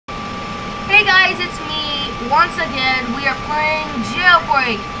Hey guys, it's me once again. We are playing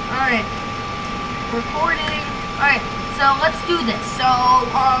Jailbreak. Alright, recording. Alright, so let's do this. So,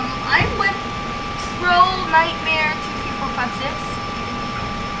 I'm with TrollNightMare23456.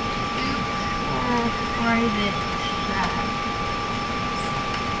 Private chat.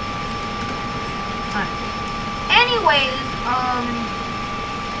 Alright. Anyways,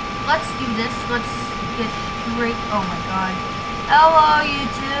 let's do this. Let's get straight. Oh my god. Hello,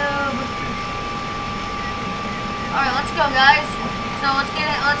 YouTube. Alright, let's go, guys. So let's get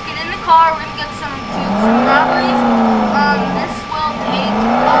in the car. We're gonna get some robberies. This will take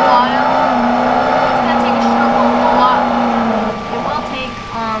a while. It's gonna take a while. It will take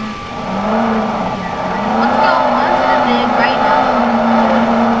let's go onto the vid right now.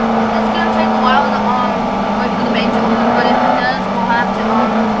 It's gonna take a while to wait for the bank to open, but if it does, we'll have to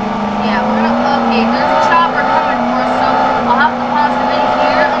yeah, we're gonna there's a chopper coming for us, so I'll have to pause the video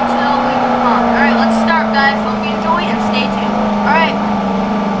here until we move on. Alright, let's start, guys. Hope you enjoy and stay tuned. Alright,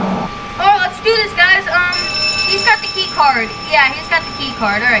 let's do this, guys. He's got the key card. Yeah, he's got the key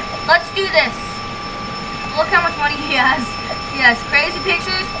card. Alright, let's do this. Look how much money he has. Yes,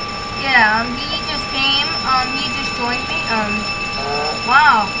 CrazyPictures. Yeah, he just came. He just joined me.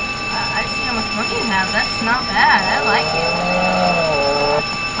 Wow. I see how much money you have. That's not bad. I like it.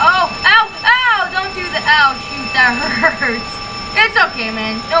 Oh, ow, ow! Don't do the ow. Shoot, that hurts. It's okay,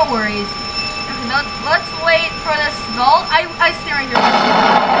 man. No worries. Okay, let's wait for this gold. I see right here.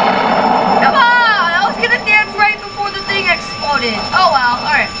 Come on! I was gonna dance right before the thing exploded. Oh well.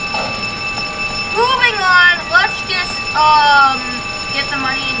 All right. Moving on. Let's just get the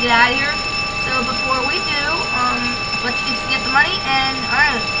money and get out of here. So before we do, let's just get the money and all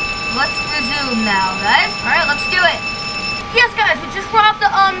right. Let's resume now, guys. All right, let's do it. Yes, guys, we just robbed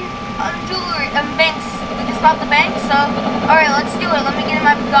the jewelry banks. We just robbed the bank, so all right, let's do it. Let me get in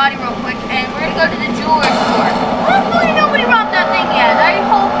my Bugatti real quick, and we're gonna go to the jewelry store. Hopefully, nobody robbed that thing yet. I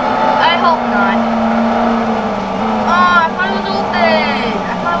hope not. Oh, I thought it was open.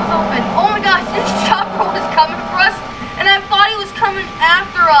 Oh my gosh, this chopper was coming for us, and I thought he was coming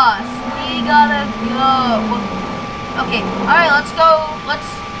after us. We gotta go. Okay, all right, let's go. Let's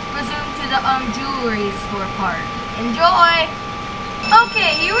resume to the jewelry store part. Enjoy!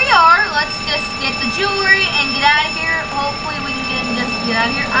 Okay, here we are. Let's just get the jewelry and get out of here. Hopefully we can get out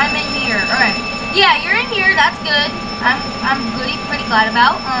of here. I'm in here. Alright. Yeah, you're in here. That's good. I'm pretty glad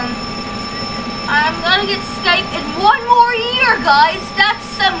about. I'm gonna get Skype in 1 more year, guys. That's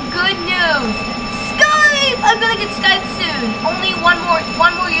some good news. Skype! I'm gonna get Skype soon. Only one more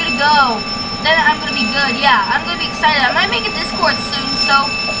year to go. Then I'm gonna be good. Yeah, I'm gonna be excited. I might make a Discord soon, so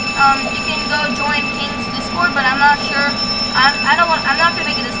you can go join King's Discord, but I'm not sure. I'm not gonna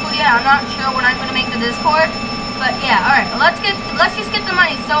make a Discord yet. I'm not sure when I'm gonna make the Discord. But yeah, all right. Let's just get the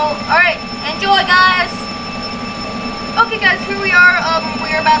money. So all right, enjoy, guys. Okay, guys, here we are.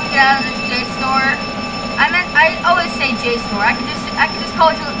 We're about to get out of this J store. I always say J store. I can just call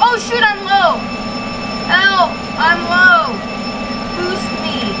it. Oh shoot, I'm low. Help! I'm low. Boost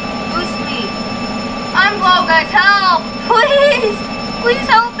me. I'm low, guys. Help! Please! Please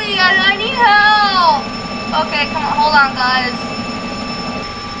help me. I need help. Okay, come on. Hold on, guys.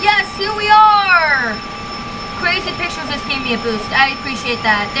 Yes, here we are. CrazyPictures just gave me a boost. I appreciate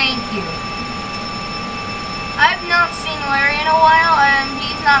that. Thank you. I've not seen Larry in a while, and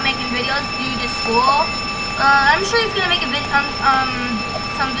he's not making videos due to school. I'm sure he's gonna make a vid,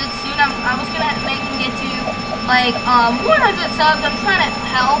 some vids soon. I was gonna make him get to like 100 subs. I'm trying to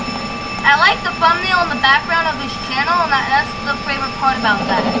help. I like the thumbnail in the background of his channel, and that's the favorite part about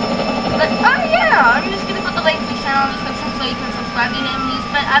that. But yeah, I'm just gonna put the link to his channel in the description so you can subscribe to him.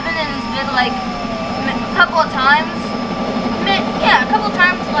 I've been in his vid like a couple of times. Yeah, a couple of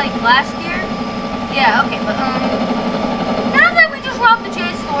times like last year. Yeah, okay, but now that we just robbed the J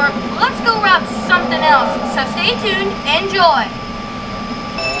store, let's go rob something else. So stay tuned, enjoy.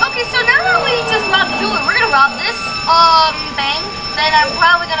 Okay, so now that we just robbed the jewelry, we're gonna rob this bank. Then I'm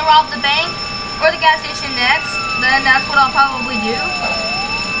probably gonna rob the bank or the gas station next. Then that's what I'll probably do.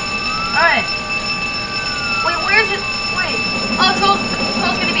 Alright. Wait, where is it? Wait. Oh, Troll's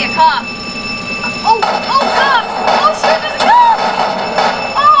gonna be a cop. Oh, cop! Oh shoot, there's a cop!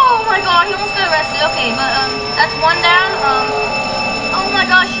 Oh my god, he almost got arrested. Okay, but that's one down. Oh my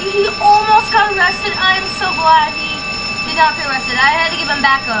gosh, he almost got arrested. I am so glad he did not get arrested. I had to give him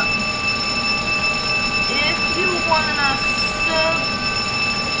backup. If you wanna sub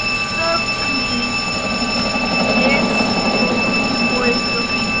to me, it's boy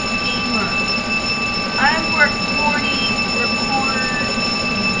gamer. I'm recording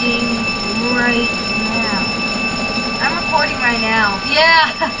right now. I'm recording right now.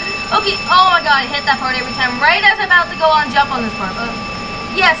 Yeah. Okay, oh my god, I hit that part every time, right as I'm about to go on jump on this part.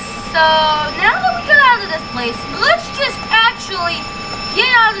 Yes, so now that we got out of this place, let's just actually get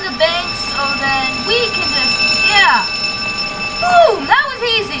out of the bank so then we can just, yeah. Boom, that was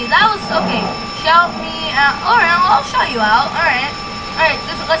easy. That was, okay, shout me out. Alright, I'll shout you out. Alright,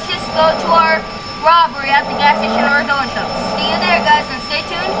 let's just go to our robbery at the gas station or donut shop. See you there, guys, and stay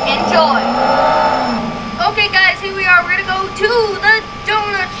tuned. Enjoy. Okay, guys, here we are. We're gonna go to the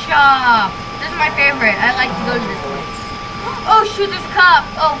donut shop. This is my favorite. I like to go to this place. Oh shoot, there's a cop.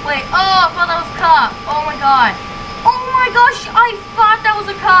 Oh wait. Oh, I thought that was a cop. Oh my god. Oh my gosh, I thought that was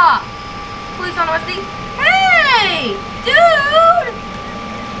a cop. Please don't arrest me. Hey, dude.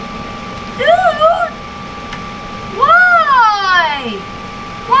 Dude. Why?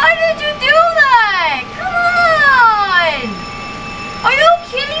 Why did you do that? Come on. Are you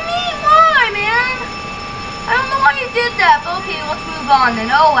kidding me? Why, man? I don't know why you did that, but okay, let's move on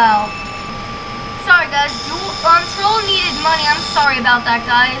then. Oh well. Sorry guys, Troll needed money. I'm sorry about that,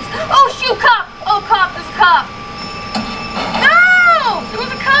 guys. Oh shoot, cop! Oh cop, there's a cop. No! There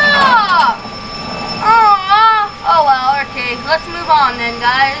was a cop! Oh well, okay. Let's move on then,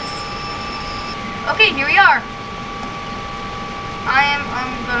 guys. Okay, here we are.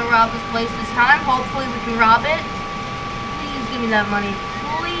 I'm gonna rob this place this time. Hopefully we can rob it. Please give me that money.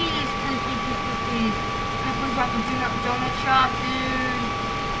 Please, please, please, please, please, please. Please rob the donut shop, dude.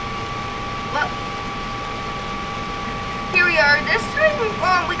 Well, here we are. This time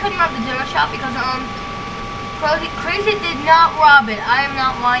we couldn't rob the donut shop because Crazy did not rob it. I am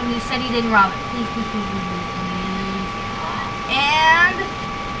not lying. He said he didn't rob it. Please, please, please, please, please, please. And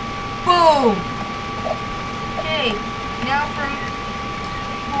boom. Okay, now for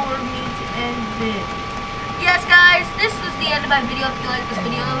me to end this. Yes, guys, this was the end of my video. If you like this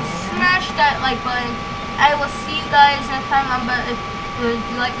video, smash that like button. I will see you guys next time. If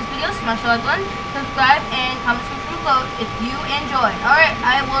you like this video, smash the like button, subscribe, and comment section below if you enjoyed. Alright,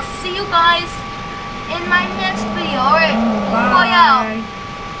 I will see you guys in my next video. Alright, bye out.